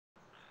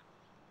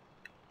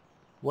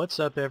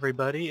What's up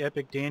everybody,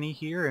 Epic Danny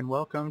here, and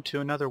welcome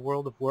to another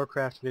World of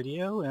Warcraft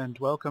video, and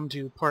welcome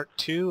to part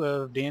 2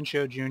 of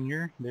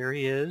Danshowjr. There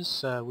he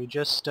is. We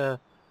just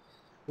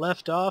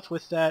left off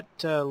with that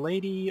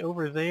lady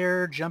over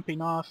there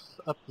jumping off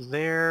up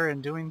there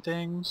and doing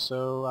things,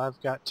 so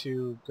I've got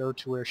to go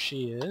to where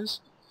she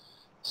is.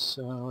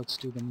 So let's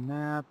do the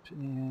map,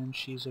 and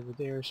she's over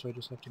there, so I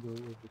just have to go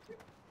over there.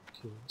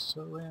 Okay,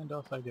 so and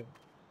off I go.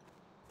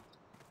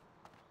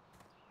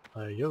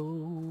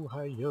 Hi-yo,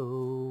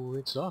 hi-yo,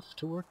 it's off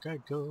to work I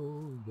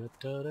go. Da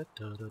da da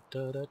da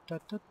da da da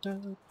da da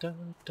da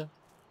da.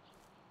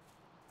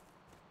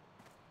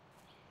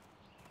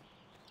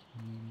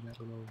 And got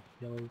little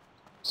yellow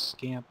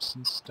scamps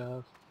and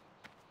stuff.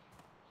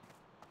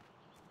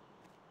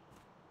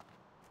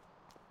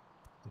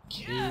 The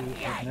cave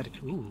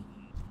magnetic. Ooh.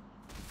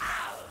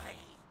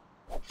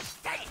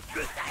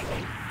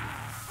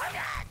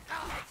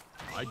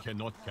 I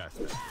cannot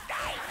cast it.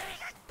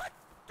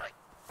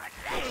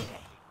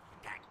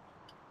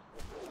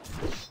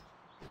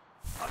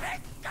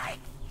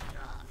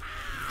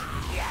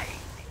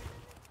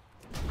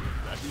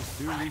 That is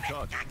still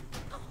recharging.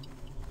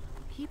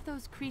 Keep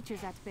those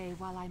creatures at bay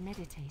while I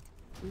meditate.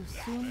 We'll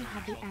soon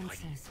have the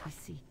answers we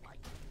seek.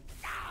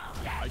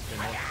 I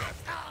cannot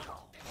cast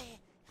it.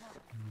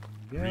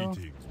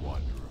 Greetings,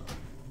 wanderer.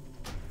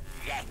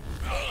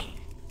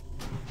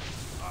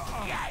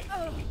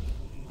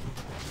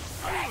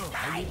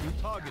 I need to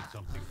target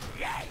something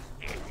first.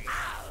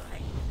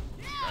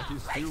 That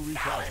is still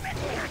recharging.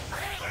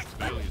 That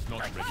spell is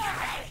not ready.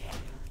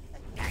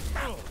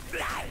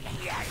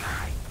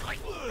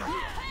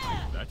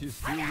 That is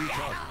still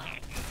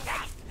recharging.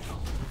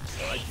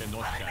 I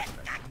cannot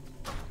cast that.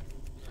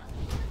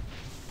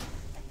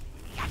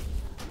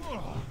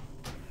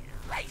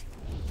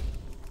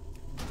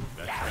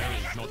 That spell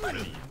is not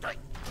ready.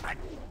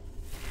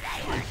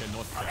 I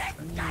cannot cast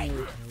that.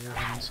 We're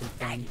having some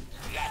fun.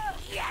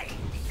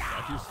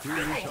 That is still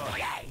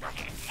recharging.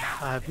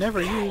 I've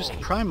never used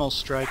Primal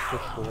Strike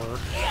before.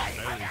 That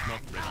spell is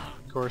not ready.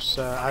 Of course,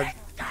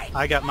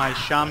 I got my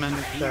Shaman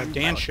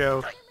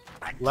Danshow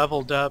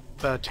leveled up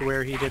to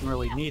where he didn't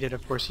really need it.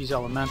 Of course, he's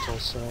elemental,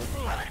 so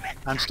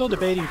I'm still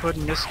debating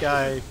putting this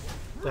guy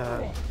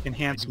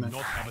enhancement.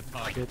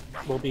 It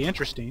will be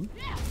interesting.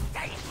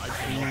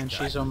 And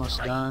she's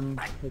almost done,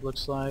 it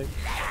looks like.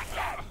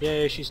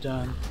 Yay, she's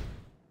done.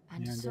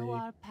 And so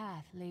our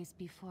path lays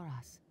before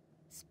us.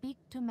 Speak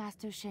to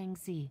Master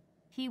Shangzi.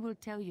 He will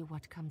tell you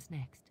what comes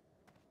next.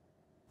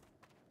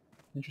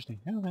 Interesting.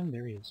 Oh, and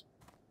there he is.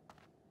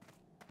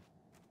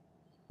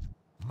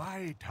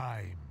 My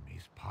time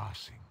is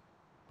passing,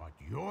 but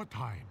your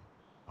time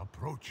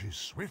approaches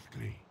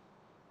swiftly.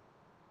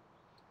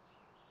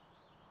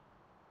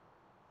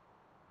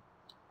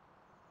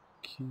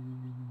 Okay,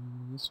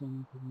 this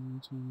one.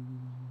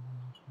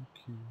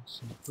 Okay,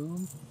 so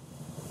boom.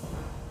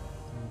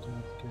 And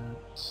I've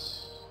got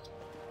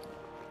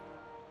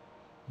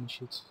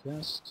Shoots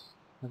Vest.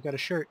 I've got a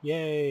shirt,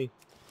 yay!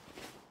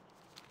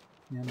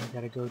 And I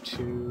gotta go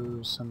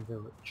to some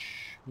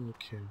village.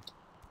 Okay.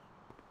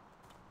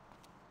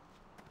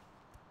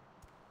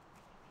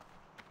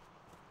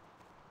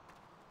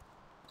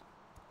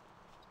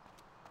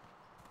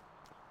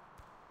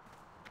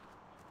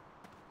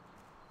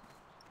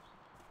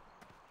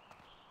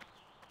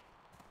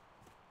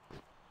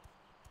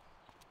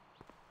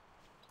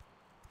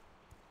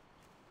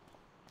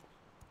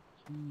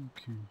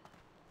 Okay.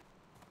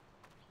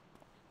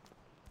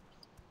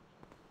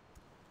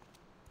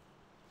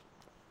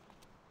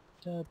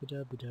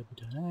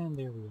 Da-ba-da-ba-da-ba-da, and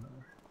there we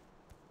are.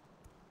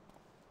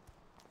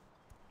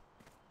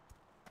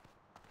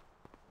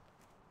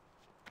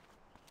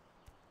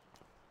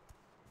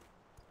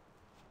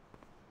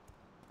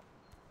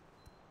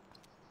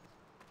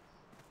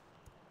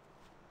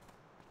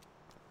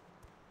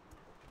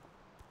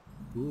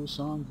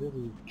 Song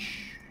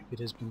Village. It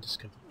has been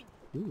discovered.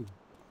 Ooh.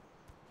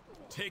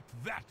 Take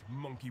that,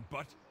 monkey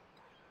butt.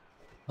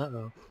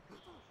 Uh-oh.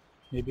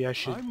 Maybe I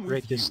should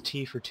rate this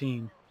T for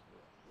teen.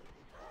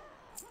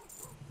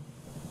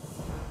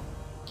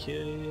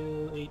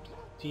 Kill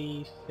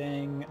 8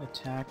 Fang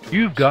attack.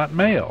 You've got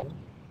mail.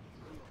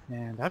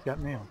 And I've got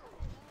mail.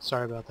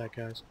 Sorry about that,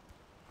 guys.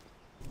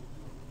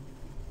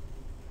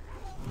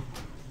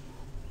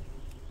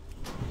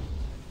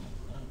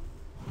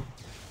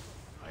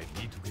 I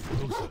need to get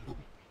closer.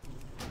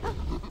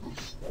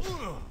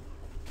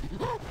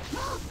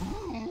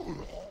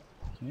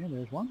 Okay,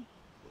 there's one.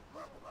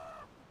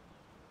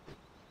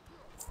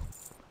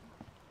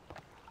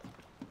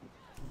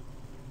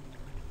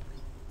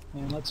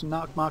 And let's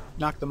knock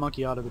the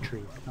monkey out of the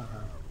tree.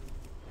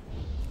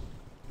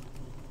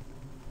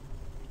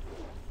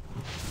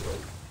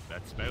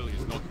 That spell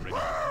is not ready.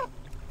 I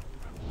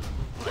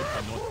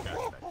cannot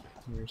cast that.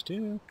 Here's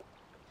two.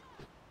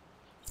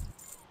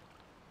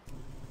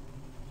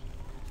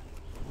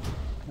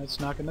 Let's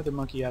knock another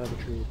monkey out of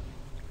the tree.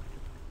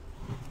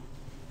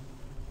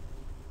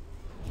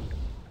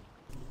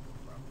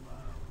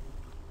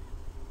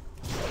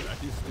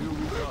 That is still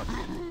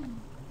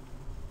recharging.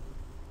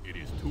 It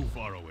is too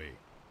far away.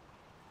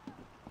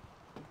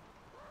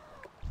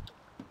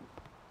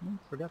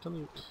 Forgot to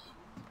loot.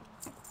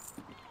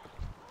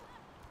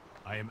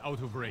 I am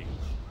out of range.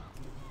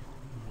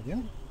 There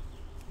we go.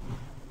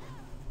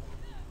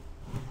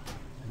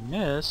 I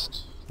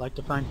missed. Like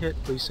to find hit,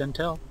 please send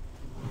tell.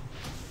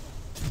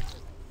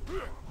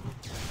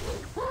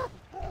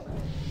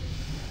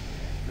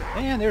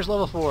 And there's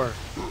level 4.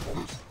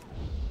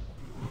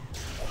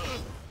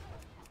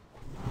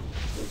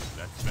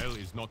 That spell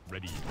is not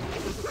ready.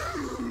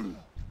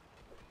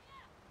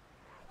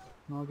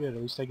 Oh good,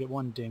 at least I get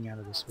one ding out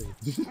of this week.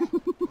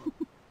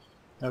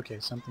 Okay,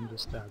 something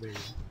just... there you go.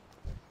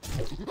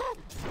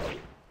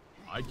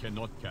 I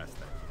cannot cast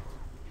that.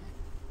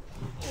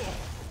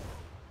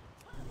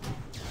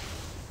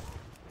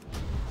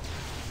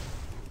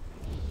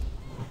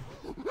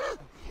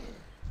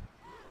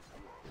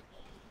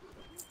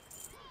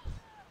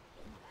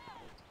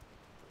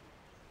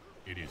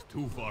 It is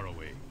too far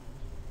away.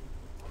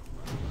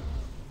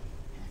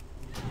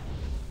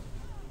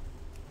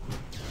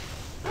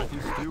 That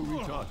is still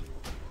recharging.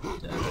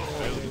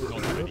 Spell is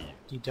not ready yet.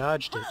 He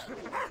dodged it.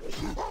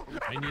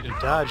 I need He a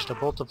dodged a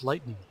bolt of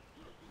lightning.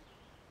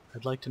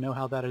 I'd like to know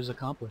how that is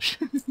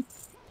accomplished.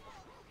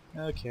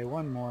 Okay,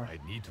 one more. I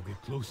need to get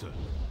closer.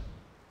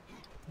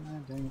 Ah,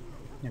 dang it.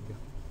 There we go.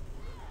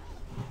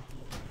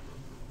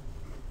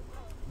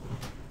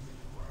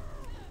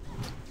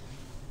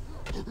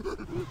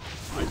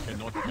 I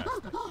cannot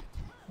cast that.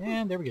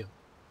 And there we go.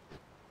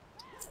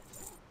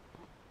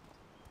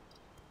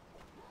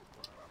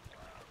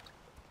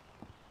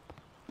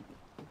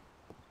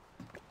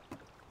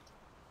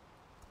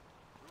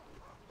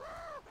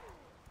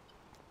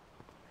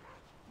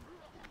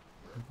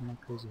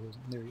 Crazy holes.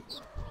 There he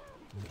is.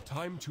 The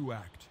time to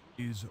act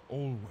is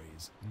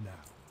always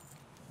now.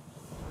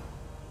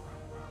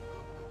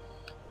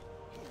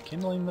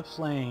 Kindling the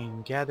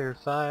flame. Gather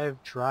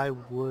 5 dry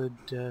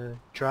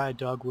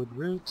dogwood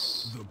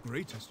roots. The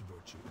greatest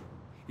virtue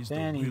is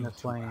Fanning the the will to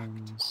act.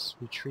 flames.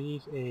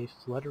 Retrieve a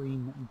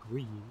fluttering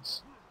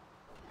breeze.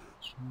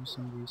 Show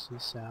some breeze to the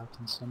south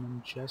and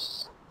summon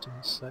just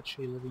such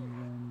a living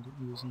wind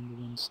using the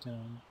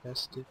windstone.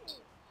 Best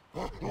it.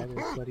 Gather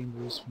a flooding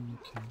breeze from the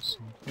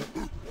council.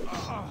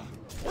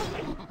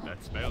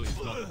 That spell is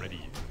not ready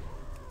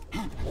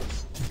yet.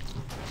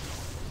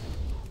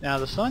 Now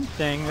the fun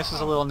thing, this is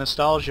a little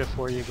nostalgia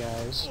for you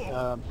guys.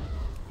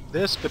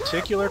 This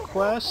particular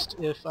quest,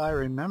 if I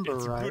remember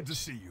It's right... good to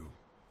see you.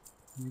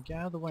 Let me get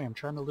out of the way, I'm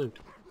trying to loot.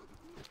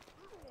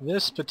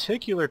 This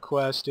particular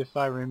quest, if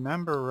I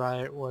remember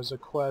right, was a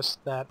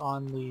quest that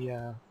on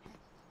the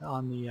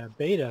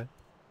beta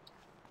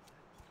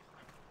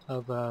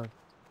of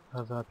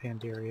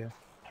Pandaria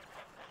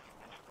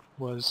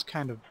was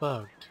kind of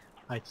bugged.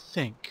 I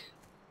think.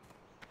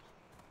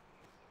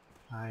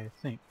 I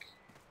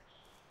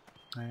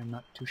am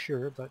not too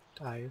sure, but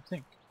I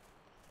think.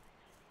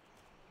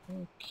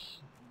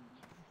 Okay.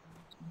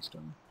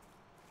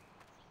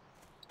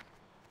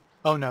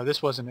 Oh no,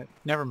 this wasn't it.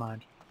 Never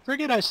mind.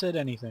 Forget I said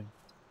anything.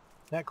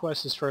 That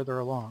quest is further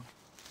along.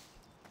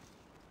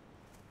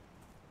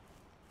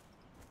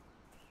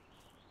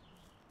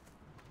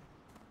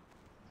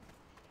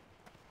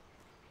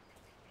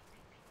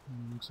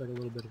 Looks like a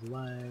little bit of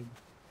lag.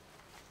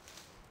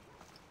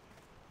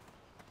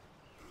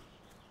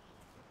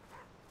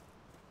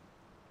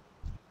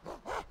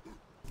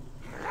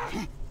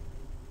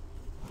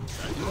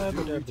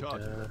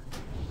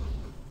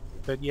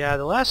 But yeah,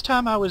 the last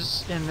time I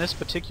was in this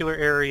particular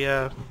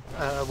area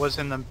was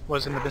in the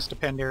Mr.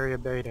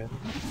 Pandaria beta.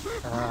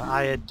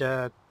 I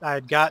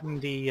had gotten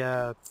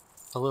the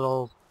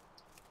little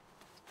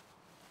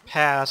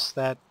pass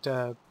that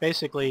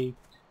basically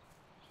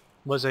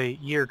was a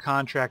year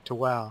contract to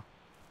WoW.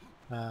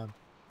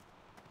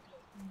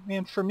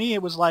 And for me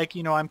it was like,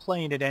 you know, I'm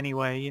playing it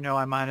anyway, you know,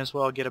 I might as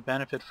well get a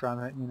benefit from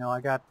it. You know, I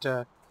got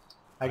a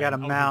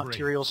mount,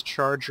 Tyrael's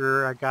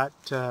Charger, I got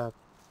I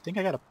think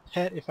I got a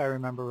pet if I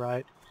remember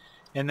right,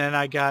 and then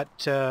I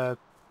got a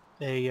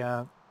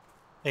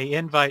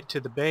invite to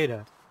the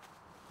beta,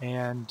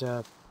 and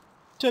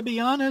to be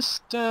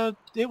honest,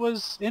 it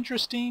was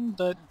interesting,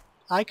 but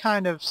I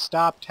kind of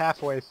stopped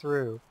halfway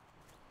through,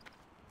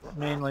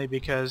 mainly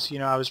because, you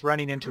know, I was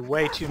running into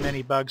way too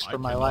many bugs for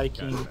my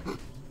liking,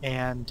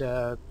 and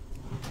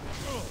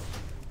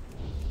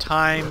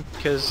time,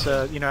 because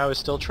you know, I was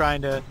still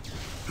trying to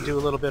do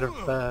a little bit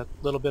of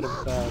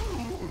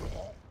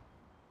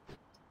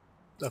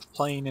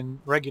playing in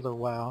regular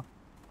WoW.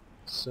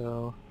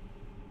 So,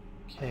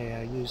 okay,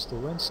 I used the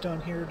windstone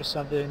here to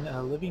summon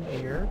living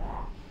air,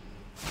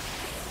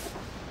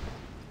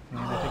 and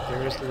I think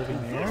there is the living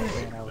air,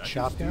 and I will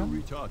chop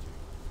him.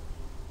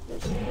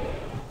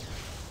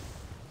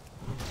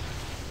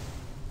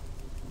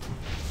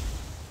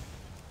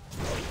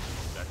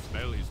 That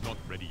spell is not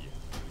ready yet.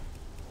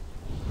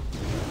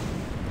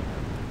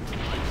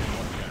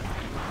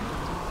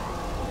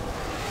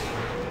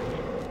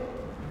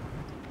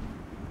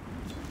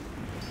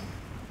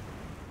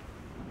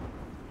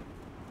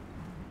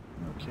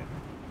 Okay.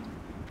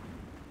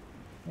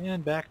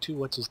 And back to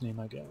what's his name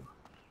I go.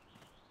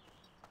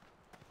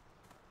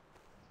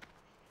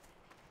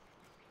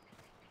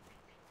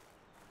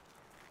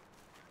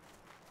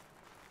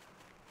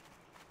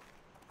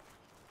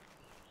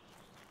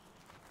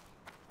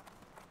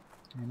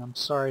 And I'm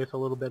sorry if a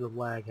little bit of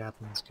lag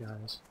happens,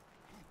 guys.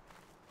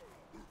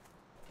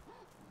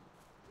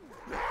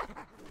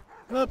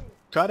 Oop!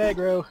 Caught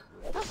aggro!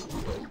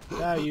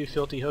 Ah, you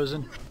filthy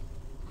hosen.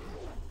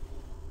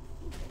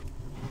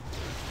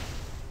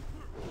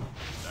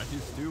 That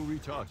is still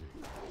recharging.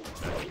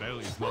 That spell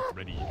is not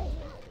ready yet.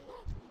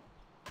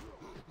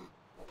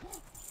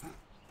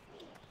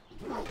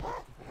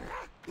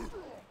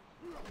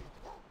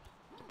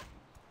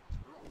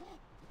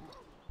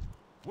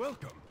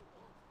 Welcome.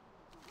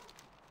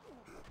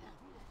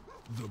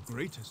 The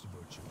greatest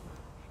virtue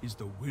is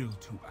the will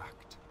to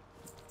act.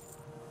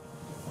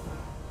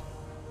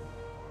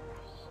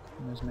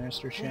 And there's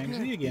Master Shang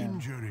Forget Zi again.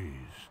 injuries.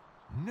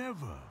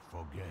 Never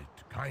forget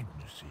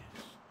kindnesses.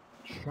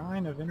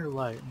 Shrine of Inner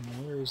Light.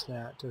 Now, where is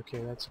that? Okay,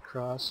 that's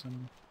across.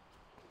 And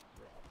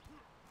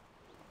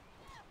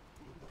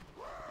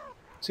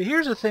see,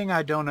 here's the thing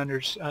I don't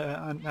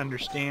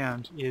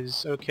understand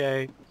is,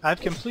 okay,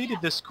 I've completed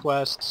this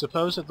quest,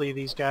 supposedly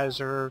these guys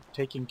are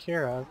taken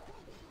care of,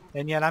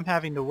 and yet I'm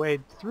having to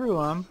wade through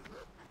them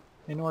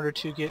in order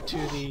to get to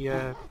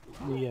the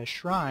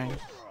shrine.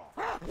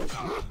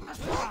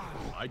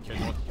 I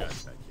cannot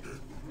cast that yet.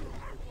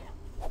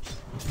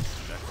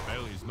 That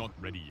spell is not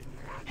ready yet.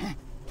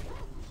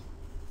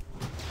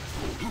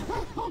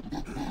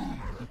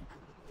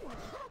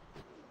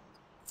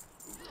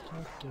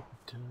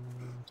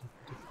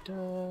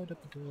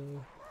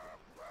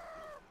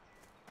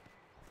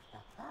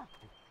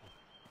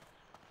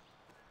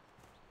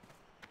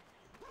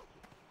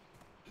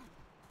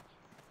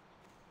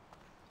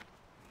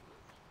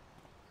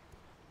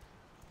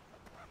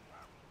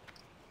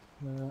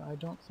 I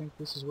don't think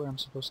this is where I'm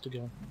supposed to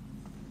go.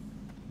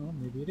 Well,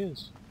 maybe it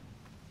is.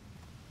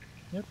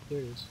 Yep, there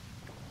it is.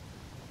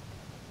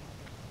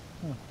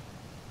 Huh.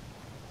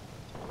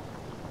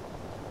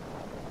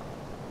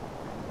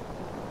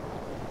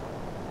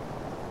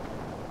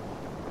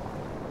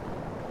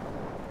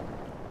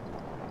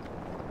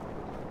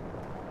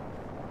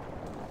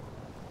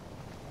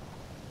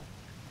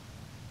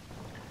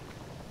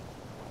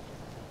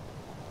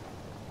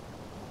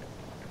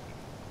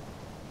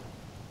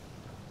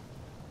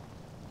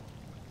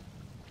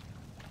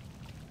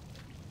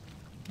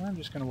 I'm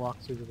just going to walk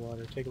through the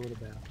water, take a little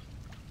bath.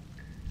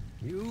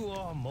 You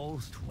are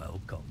most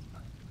welcome.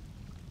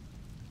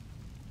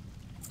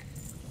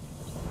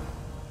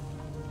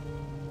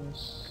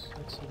 Let's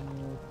see,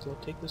 I'll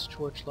take this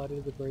torch, light it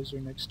to the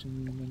brazier next to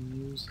me, and then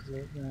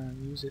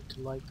use it to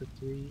light the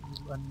 3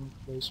 unmoved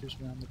placers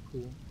around the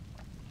pool.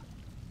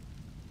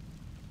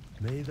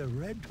 May the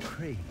red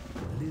crate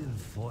live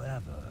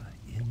forever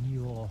in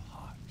your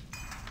heart.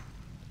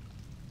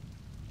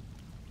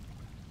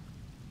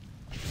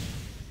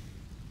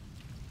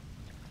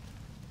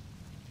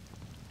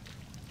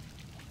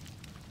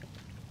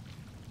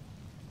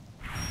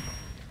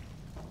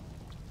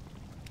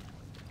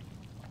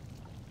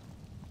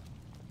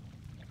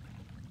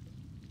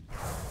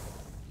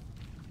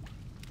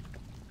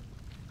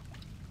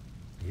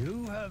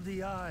 You have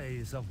the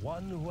eyes of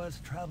one who has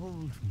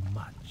traveled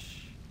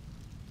much.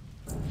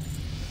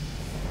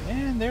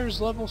 And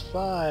there's level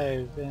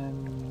 5,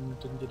 and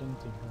didn't get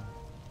anything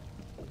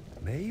done.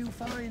 May you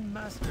find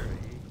mastery.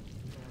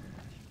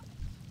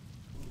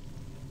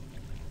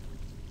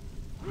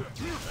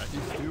 That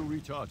is still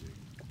recharging.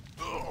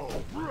 I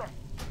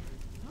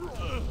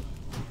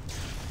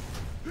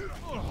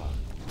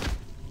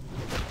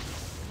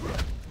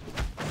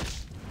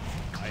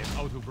am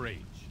out of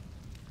range.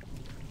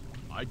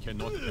 I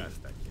cannot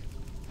cast that yet.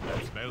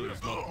 That spell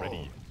is not ready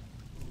yet.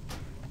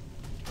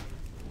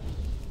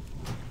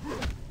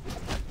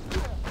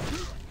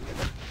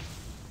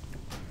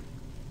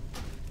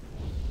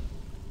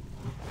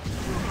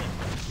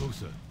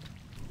 Closer.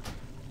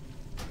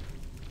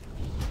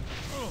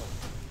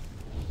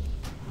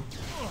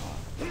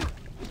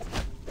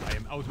 I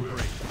am out of range.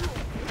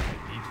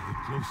 I need to get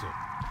closer.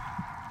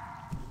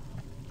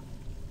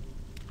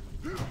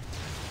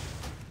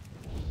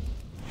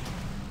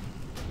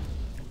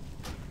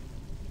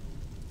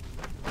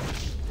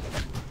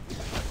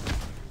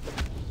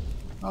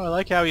 Oh, I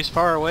like how he's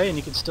far away and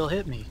he can still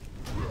hit me.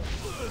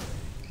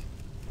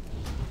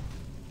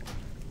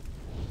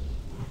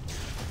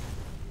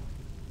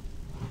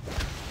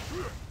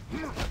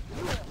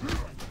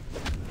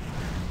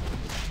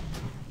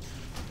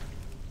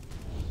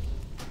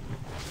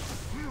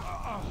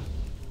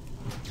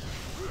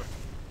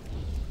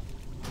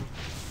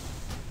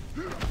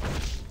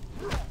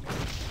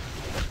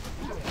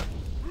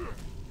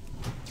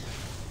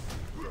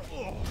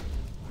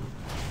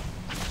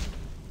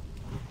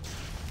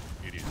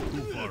 It is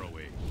too far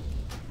away.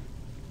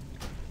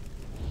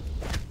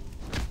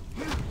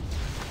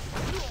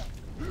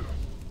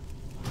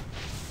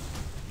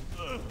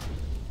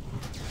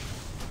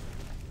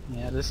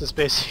 Yeah, this is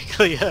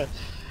basically a...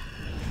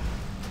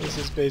 This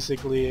is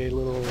basically a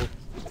little...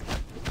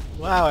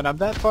 Wow, and I'm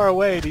that far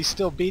away and he's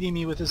still beating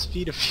me with his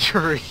feet of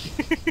fury.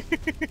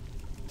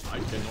 I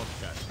cannot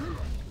cast it.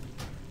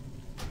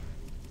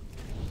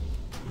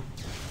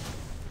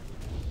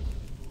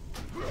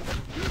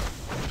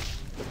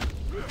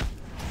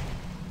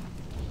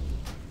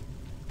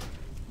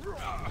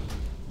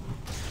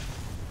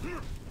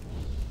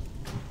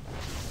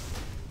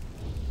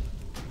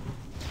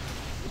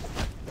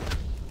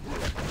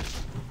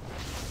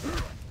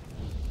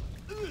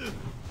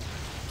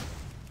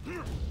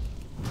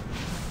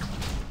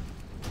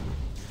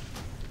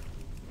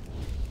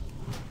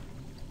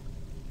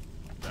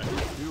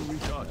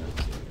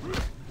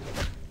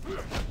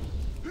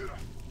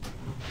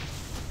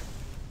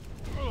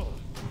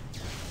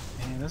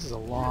 this is a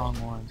long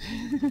one.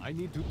 I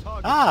need to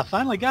target. Ah,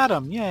 finally got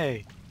him!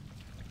 Yay!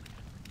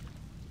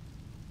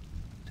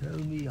 Tell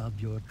me of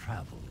your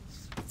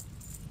travels.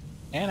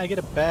 And I get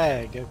a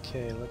bag.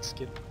 Okay, let's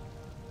get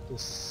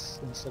this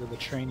instead of the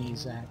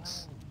trainee's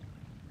axe.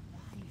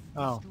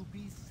 Oh. To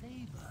be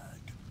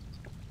savored.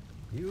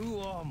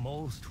 You are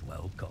most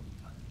welcome.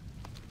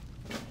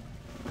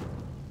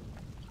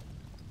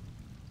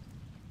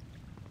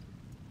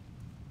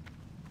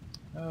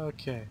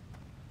 Okay.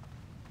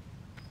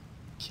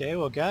 Okay,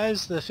 well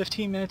guys, the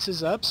 15 minutes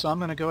is up, so I'm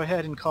going to go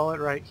ahead and call it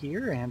right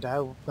here, and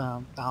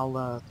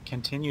I'll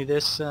continue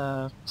this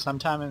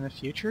sometime in the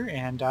future,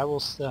 and I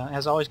will,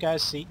 as always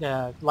guys,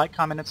 like,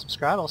 comment, and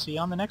subscribe. I'll see you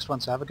on the next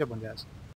one, so have a good one, guys.